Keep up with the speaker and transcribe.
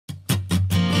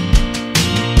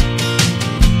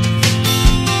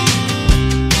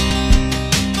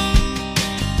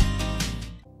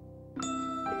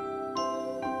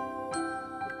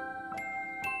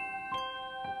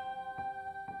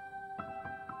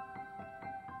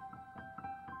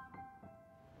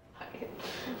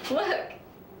Look,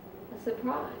 a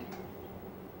surprise.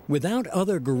 Without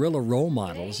other gorilla role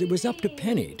models, it was up to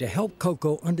Penny to help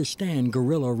Koko understand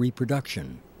gorilla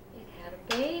reproduction. It had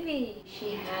a baby.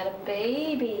 She had a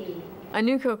baby. I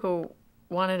knew Koko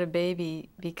wanted a baby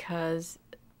because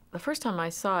the first time I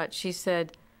saw it, she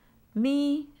said,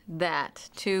 "Me, that,"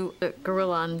 to the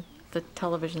gorilla on the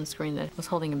television screen that was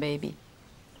holding a baby.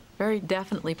 Very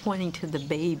definitely pointing to the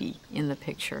baby in the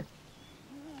picture.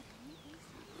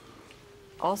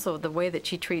 Also, the way that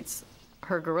she treats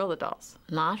her gorilla dolls.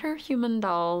 Not her human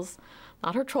dolls,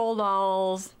 not her troll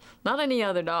dolls, not any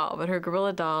other doll, but her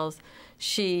gorilla dolls.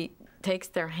 She takes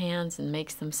their hands and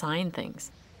makes them sign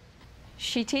things.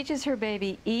 She teaches her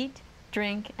baby eat,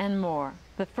 drink, and more.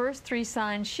 The first 3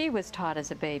 signs she was taught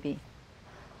as a baby.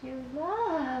 You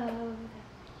love.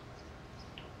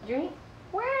 Drink?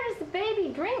 Where does the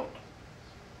baby drink?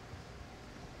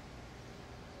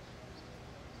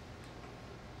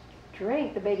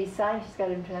 Drink. The baby signed. She's got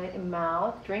a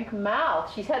mouth. Drink,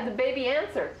 mouth. She's had the baby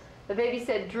answer. The baby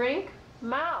said, drink,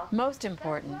 mouth. Most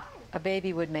important, a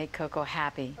baby would make Koko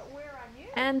happy.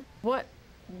 And what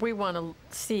we want to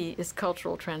see is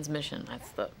cultural transmission.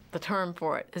 That's the term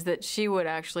for it, is that she would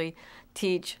actually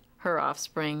teach her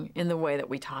offspring in the way that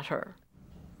we taught her.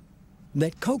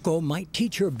 That Koko might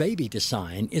teach her baby to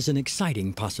sign is an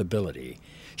exciting possibility.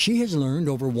 She has learned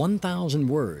over 1,000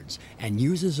 words and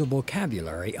uses a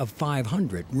vocabulary of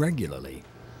 500 regularly.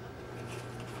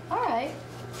 All right.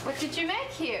 What did you make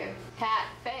here? Hat,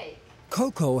 fake.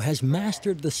 Koko has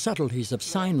mastered the subtleties of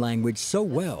sign language so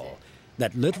well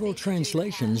that literal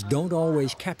translations don't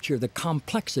always capture the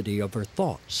complexity of her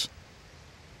thoughts.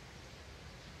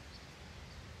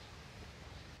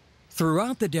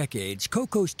 Throughout the decades,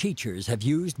 Koko's teachers have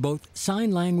used both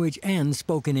sign language and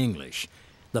spoken English.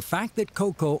 The fact that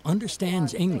Koko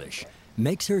understands English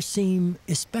makes her seem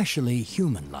especially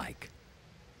human-like.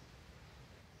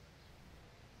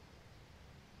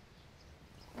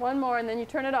 One more and then you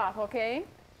turn it off, okay?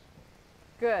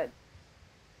 Good.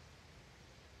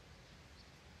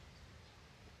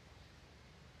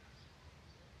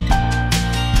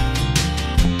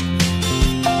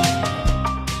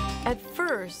 At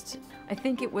first, I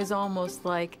think it was almost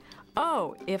like,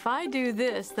 oh, if I do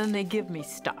this, then they give me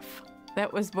stuff.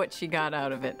 That was what she got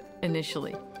out of it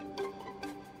initially.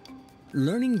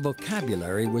 Learning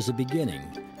vocabulary was a beginning,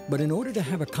 but in order to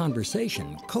have a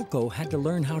conversation, Koko had to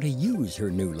learn how to use her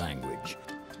new language.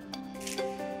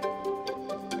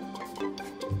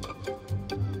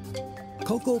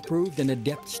 Koko proved an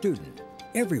adept student.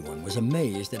 Everyone was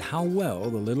amazed at how well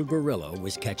the little gorilla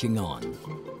was catching on.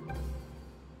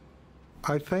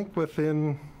 I think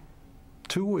within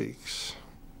 2 weeks,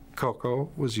 Koko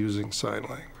was using sign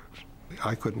language.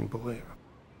 I couldn't believe it.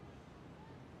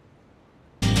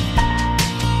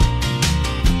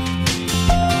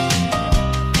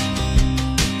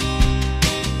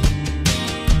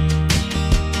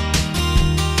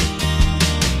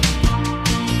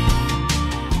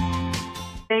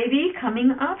 Baby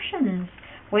coming options.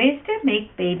 Ways to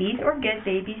make babies or get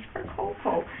babies for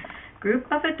Koko. Group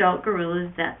of adult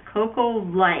gorillas that Koko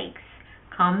likes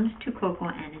comes to Koko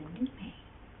and Ndume.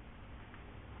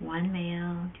 1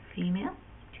 male, 2 female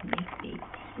to make babies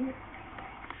here.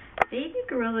 Baby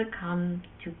gorillas come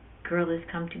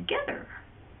together.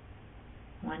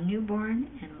 1 newborn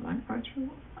and 1 or 2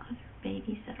 other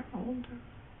babies that are older.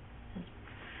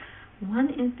 1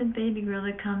 infant baby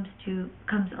gorilla comes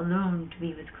alone to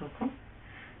be with Koko.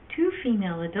 2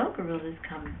 female adult gorillas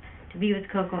come to be with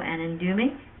Koko and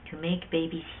Ndume to make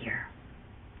babies here.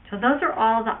 So those are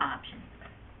all the options.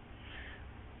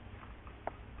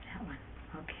 That one.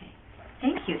 Okay.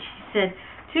 Thank you. She said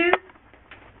 2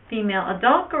 female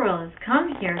adult gorillas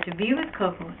come here to be with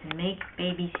Koko and make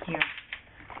babies here.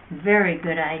 Very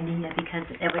good idea, because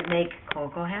it would make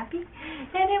Koko happy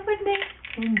and it would make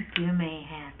Ndume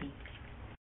happy.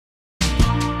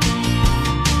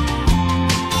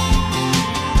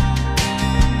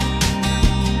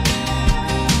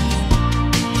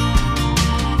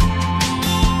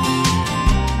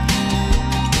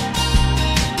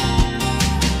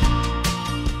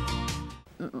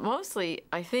 Mostly,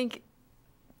 I think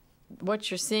what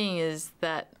you're seeing is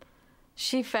that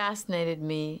she fascinated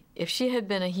me. If she had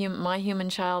been my human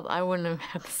child, I wouldn't have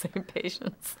had the same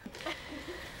patience.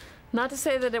 Not to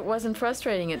say that it wasn't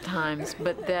frustrating at times,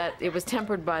 but that it was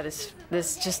tempered by this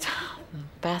just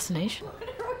fascination. What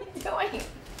are we doing?